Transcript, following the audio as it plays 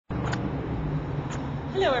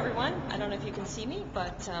Hello everyone, I don't know if you can see me,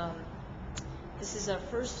 but this is our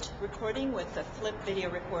first recording with the Flip video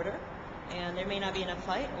recorder, and there may not be enough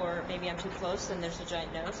light, or maybe I'm too close and there's a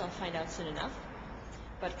giant nose. I'll find out soon enough.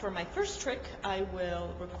 But for my first trick, I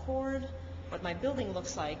will record what my building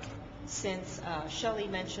looks like, since Shelly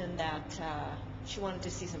mentioned that she wanted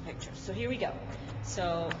to see some pictures. So here we go.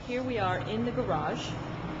 So here we are in the garage.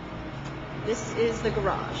 This is the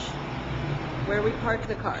garage where we park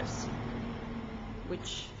the cars,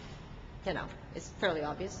 which, you know, is fairly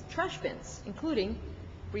obvious. Trash bins, including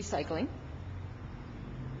recycling.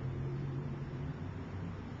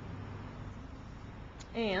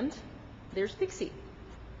 And there's Pixie.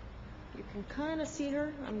 You can kind of see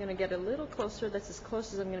her. I'm going to get a little closer. That's as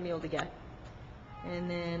close as I'm going to be able to get. And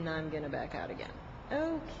then I'm going to back out again.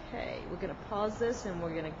 Okay, we're going to pause this and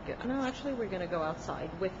we're going to go. No, actually, we're going to go outside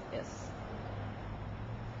with this.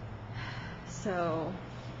 So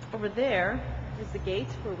over there is the gate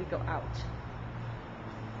where we go out.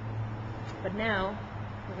 But now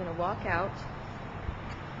we're going to walk out.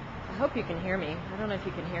 I hope you can hear me. I don't know if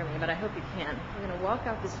you can hear me, but I hope you can. We're going to walk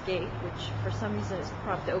out this gate, which for some reason is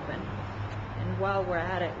propped open. And while we're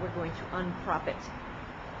at it, we're going to unprop it.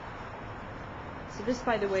 So this,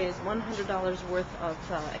 by the way, is $100 worth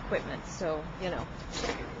of equipment. So, you know,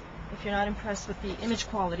 if you're not impressed with the image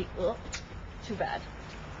quality, too bad.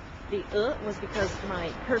 The was because my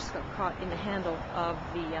purse got caught in the handle of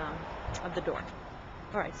the door.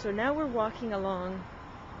 All right, so now we're walking along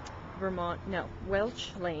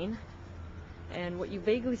Welch Lane, and what you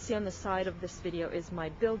vaguely see on the side of this video is my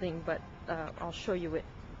building, but I'll show you it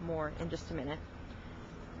more in just a minute.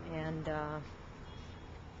 And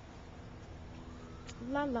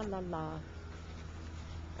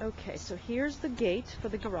okay, so here's the gate for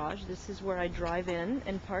the garage. This is where I drive in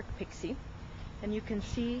and park Pixie. And you can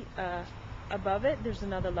see above it, there's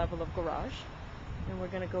another level of garage. And we're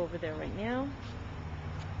going to go over there right now.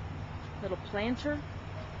 Little planter.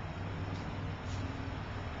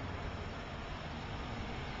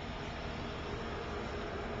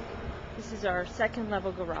 This is our second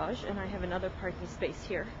level garage, and I have another parking space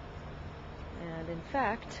here. And in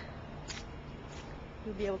fact,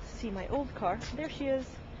 you'll be able to see my old car. There she is.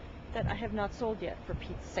 That I have not sold yet, for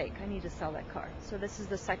Pete's sake. I need to sell that car. So this is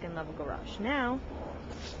the second level garage. Now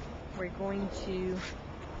we're going to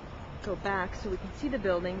go back so we can see the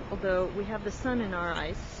building, although we have the sun in our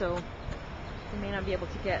eyes, so we may not be able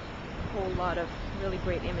to get a whole lot of really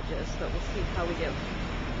great images, but we'll see how we do.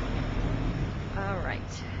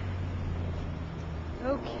 Alright.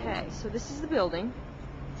 Okay, so this is the building.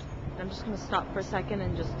 I'm just going to stop for a second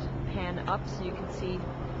and just pan up so you can see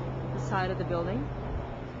the side of the building.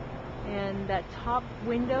 And that top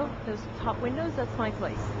window, those top windows, that's my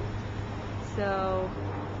place. So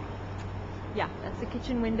yeah, that's the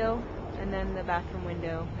kitchen window, and then the bathroom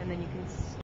window, and then you can